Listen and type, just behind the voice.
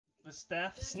The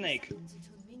staff snake.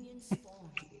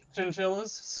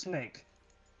 Chinchilla's snake.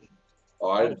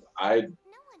 Oh, I'd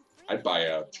buy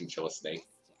a chinchilla snake.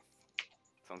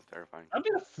 Sounds terrifying. That'd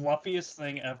be the fluffiest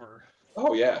thing ever.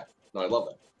 Oh yeah, no, I love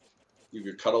that. You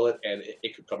could cuddle it, and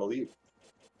it could cuddle you.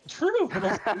 True.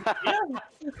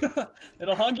 Yeah.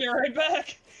 It'll hug you right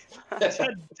back.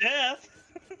 To death.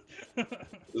 This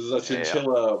is a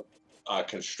chinchilla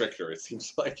constrictor. It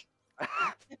seems like.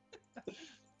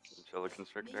 Chinchilla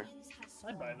constrictor.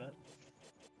 I'd buy that.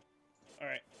 All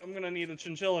right, I'm gonna need a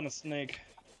chinchilla and a snake.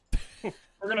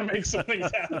 We're gonna make some things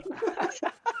happen.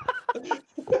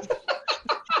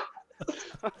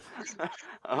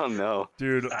 Oh no,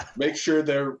 dude! Make sure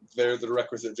they're the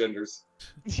requisite genders.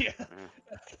 Yeah.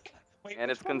 Wait,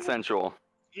 and it's consensual.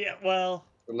 Yeah. Well.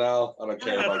 No, I don't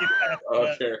care about. I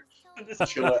don't care.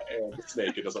 Chinchilla and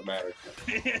snake. It doesn't matter.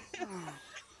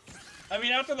 I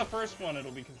mean, after the first one,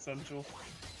 it'll be consensual.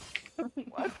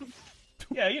 What?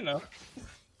 Yeah, you know.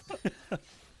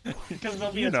 Because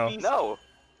there'll be a species. No,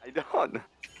 I don't.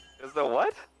 Is the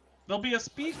what? There'll be a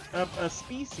species.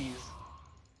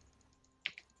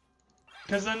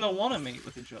 Because then they'll want to mate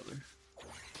with each other.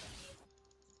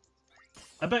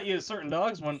 I bet you certain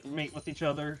dogs want to mate with each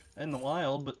other in the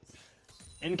wild, but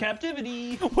in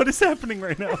captivity. What is happening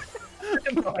right now?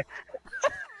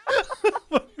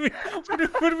 What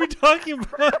are we talking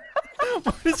about?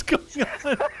 What is going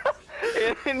on?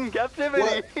 In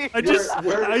captivity.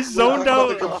 What? I zoned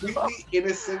out. A completely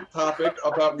innocent topic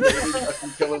about mating a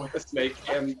chinchilla with a snake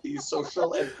and the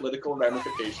social and political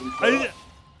ramifications.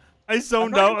 I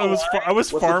zoned out. I was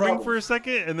What's the farming problem? for a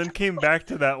second, and then came back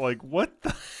to that. Like, what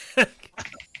the heck?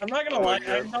 I'm not gonna lie,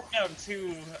 I jumped out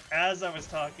too as I was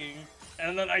talking,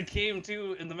 and then I came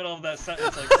to in the middle of that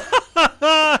sentence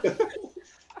like,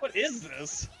 what is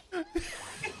this?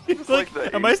 It's like,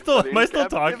 am I still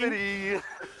talking?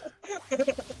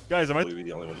 Guys, am I Be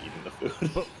the only one eating the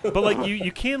food? but like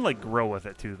you can like grow with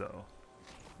it too though.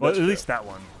 Well, That's at true. least that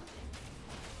one.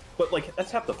 But like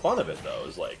that's half the fun of it though,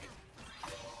 is like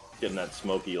getting that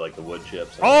smoky, like the wood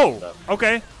chips. And Oh, stuff.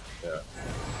 okay. Yeah.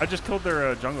 I just killed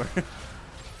their jungler.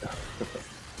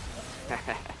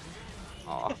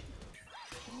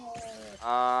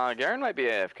 Aw. Garen might be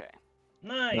AFK.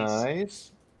 Nice.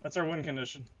 Nice. That's our win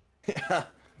condition.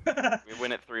 We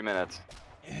win at 3 minutes.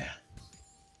 Yeah.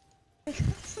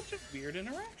 That's such a weird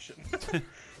interaction. Okay,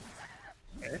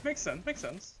 it makes sense. Makes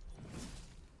sense.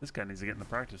 This guy needs to get in the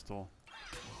practice tool.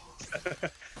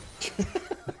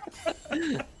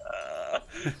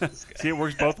 See, it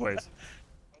works both ways.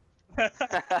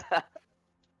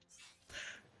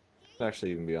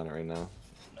 Actually, even be on it right now.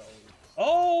 No.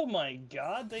 Oh my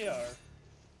god, they are.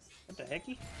 What the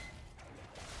hecky?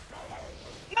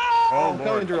 No! Oh, I'm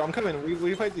coming, Drew. I'm coming.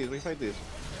 We fight these. We fight these.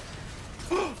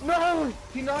 No!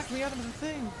 He knocked me out of the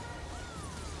thing.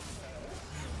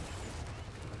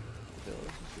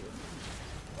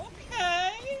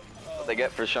 Okay. What they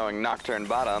get for showing Nocturne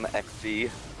bottom, XD.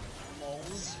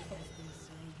 Lols.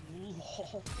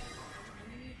 Lol.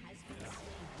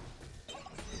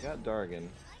 We got Dargan.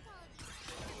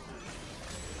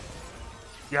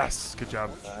 Yes, good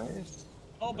job. Nice.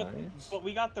 Oh, but Nice.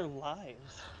 we got their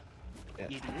lives. Yeah.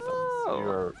 Idiot. Oh.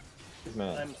 You're good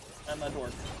man. I'm a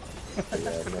dork. Yeah,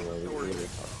 I've never really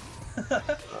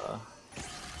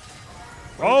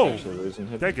Oh, actually losing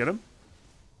him. did I get him?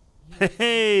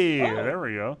 Hey, Oh. there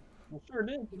we go. You sure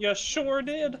did. You sure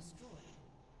did.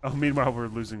 Oh, meanwhile we're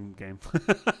losing game.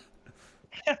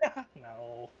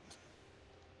 No.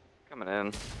 Coming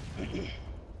in.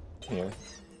 Here.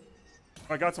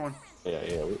 I got someone.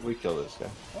 Yeah, we kill this guy.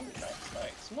 Oh,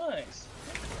 nice.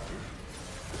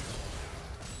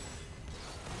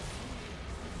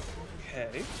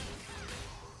 Okay.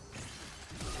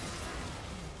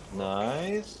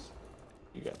 Nice.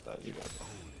 You got that. You got that.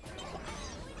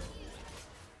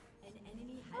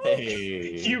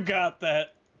 Hey. You got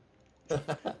that.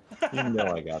 You know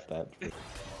I got that.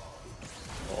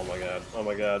 Oh my god. Oh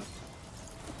my god.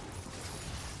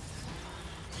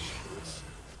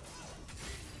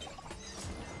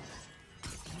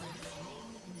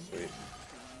 Sweet.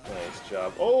 Nice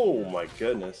job. Oh my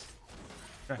goodness.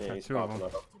 Yeah, Yeah, got he's two of popping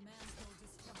them. up.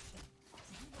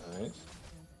 Nice.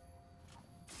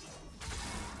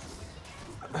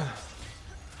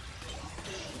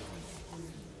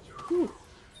 Whew.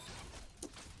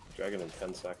 Dragon in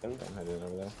 10 seconds. I'm heading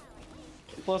over there.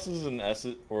 Pluses and S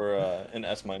or and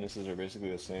S minuses are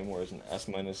basically the same, whereas an S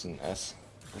minus and S,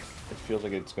 it feels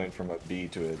like it's going from a B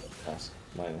to an S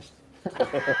minus.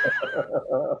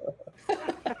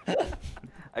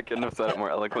 I couldn't have said it more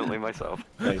eloquently myself.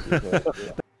 Thank you. Thank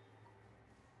you.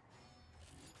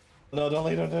 No, don't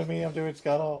lead him to me. I'm doing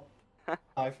Scott Hall.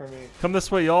 Hi for me. Come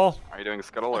this way, y'all. Are you doing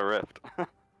Scuttle or Rift?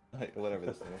 Like, whatever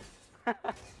this thing is.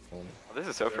 Oh, this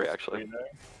is so free, actually.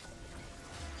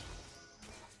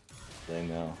 They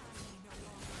know.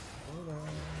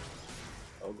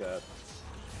 Oh god.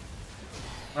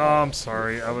 Oh, I'm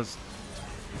sorry. I was.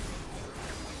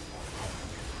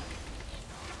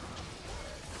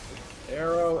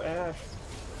 Arrow, Ash.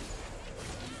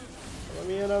 Let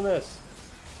me in on this.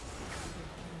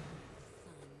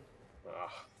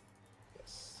 Ah, you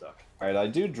suck. Alright, I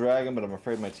do dragon, but I'm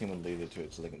afraid my team would lead it to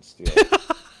it so they can steal it.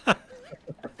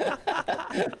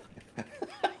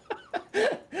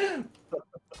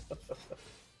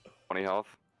 20 health.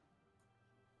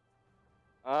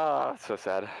 Ah, so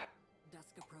sad. Dusk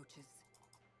approaches.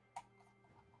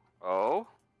 Oh?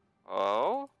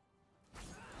 Oh?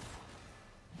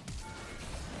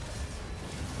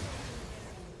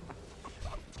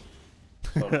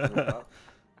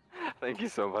 Thank you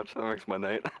so much. That makes my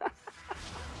night.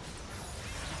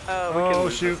 We can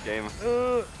lose shoot. this game.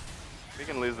 We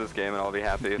can lose this game and I'll be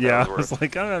happy. Yeah, That I was was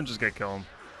like, I'm just gonna kill him.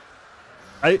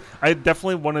 I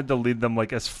definitely wanted to lead them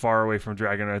like as far away from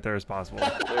Dragon right there as possible.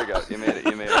 There you go. You made it.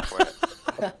 You made it for it.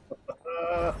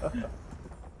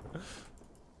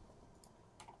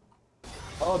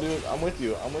 Oh, dude, I'm with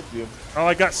you. I'm with you. Oh,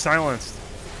 I got silenced.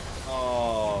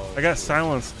 Oh. I got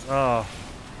silenced. Oh,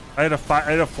 I had a 4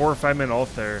 or 5 minute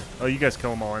ult there. Oh, you guys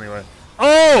kill them all anyway.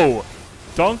 Oh,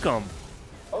 dunk them.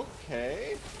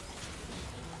 Okay.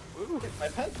 Ooh, hit my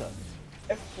penta.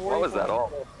 What was that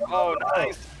all? Oh,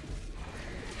 nice.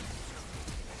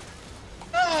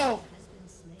 No!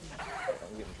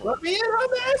 Let me in on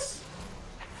this!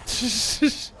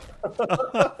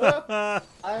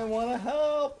 I want to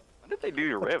help. When did they do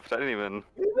your rift? I didn't even.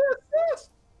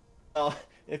 Well,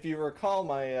 if you recall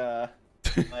my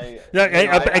my. Yeah, hey,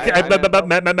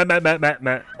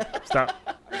 Matt, stop.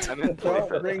 I'm in play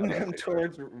for Bring them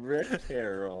towards Rift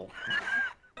Herald.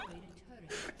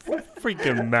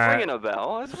 Freaking Matt. Ringing a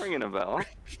bell. I was ringing a bell.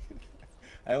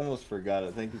 I almost forgot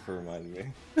it. Thank you for reminding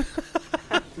me.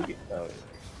 Alright,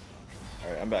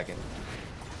 I'm back in.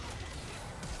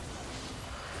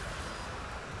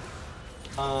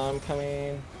 I'm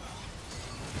coming.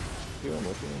 Dude, I'm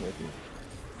with you, I'm with you.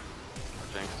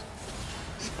 Jinx.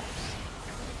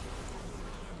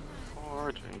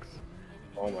 Poor Jinx.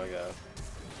 Oh my god.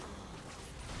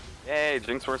 Yay,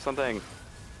 Jinx worth something.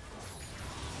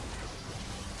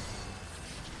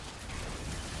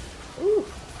 Ooh.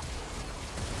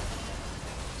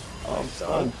 Oh, I'm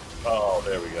done. Oh,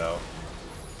 there we go.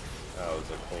 That was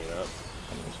a cleanup.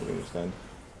 That's what I understand.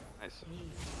 Nice.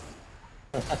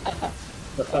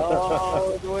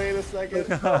 Oh, wait a second.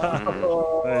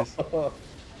 Nice.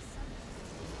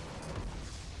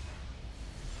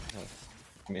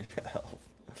 Give me help.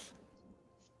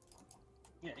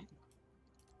 Yeah.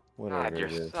 Whatever God, you're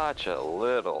it is. such a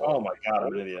little. Oh my god,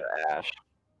 I'm an idiot. Ash.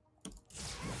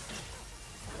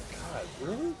 God,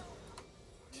 really?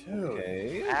 Dude.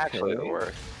 Okay. Actually, okay. the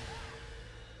worst.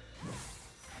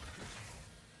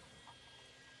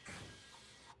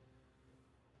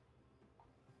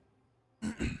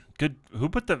 Good. Who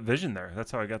put that vision there?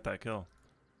 That's how I got that kill.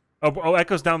 Oh,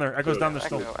 Echo's down there. Echo's down there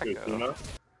still. Echo.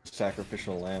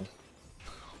 Sacrificial lamb.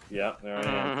 Yeah, there I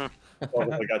am.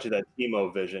 Well, I got you that emo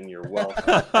vision. You're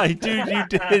welcome. Dude, you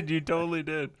did. You totally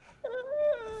did.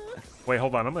 Wait,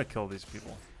 hold on. I'm gonna kill these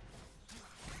people.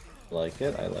 Like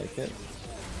it. I like it.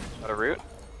 Got a root?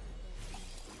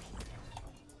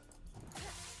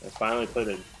 I finally played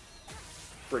a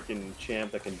freaking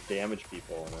champ that can damage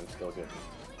people, and I'm still getting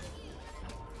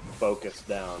focused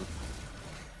down.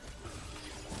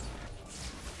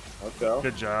 Okay.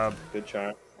 Good job. Good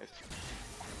charm.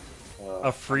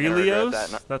 A free I'm gonna regret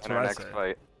Leos? that That's in what our I next say.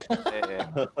 fight.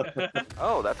 Yeah.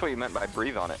 Oh, that's what you meant by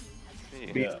breathe on it.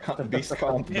 See. Beast comp. Best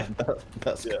comp.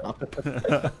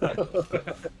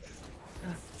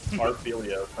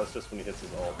 Arthelio, that's just when he hits his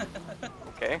ult.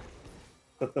 Okay.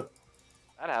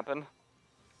 That happened.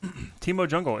 Teemo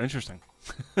jungle. Interesting.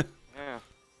 Yeah.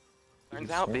 Turns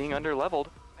out being underleveled,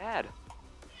 bad.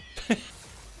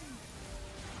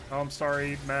 Oh, I'm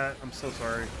sorry, Matt. I'm so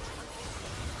sorry.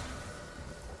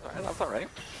 Alright, that's alright.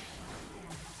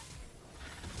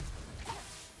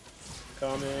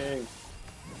 Coming.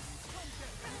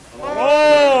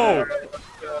 Oh!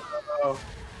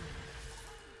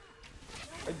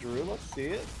 Hey, Drew, let's see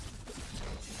it.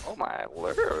 Oh my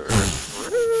lord.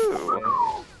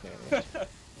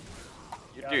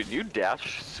 Dude, you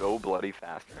dash so bloody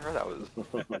fast there. That was.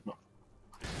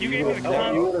 You gave me the You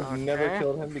combo. would have never Okay.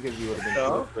 killed him because you would have been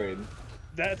too afraid.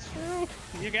 That's true.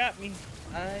 You got me.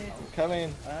 I'm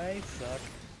coming. I suck.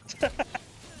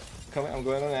 coming. I'm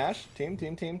going on Ash. Team. I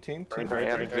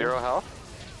have 0 health.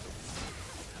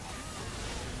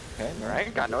 Okay, nice.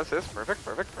 Alright, got no assist. Perfect.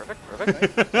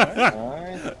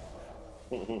 Alright.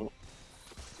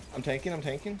 I'm tanking.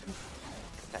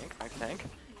 Tank, nice tank.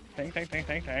 Tank.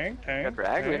 Got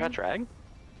drag, we got drag.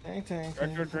 Tank.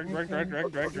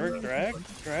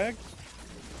 Drag.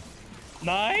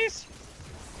 Nice.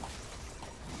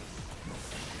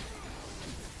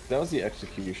 That was the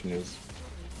executioner's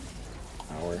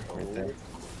power right there.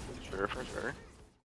 For sure.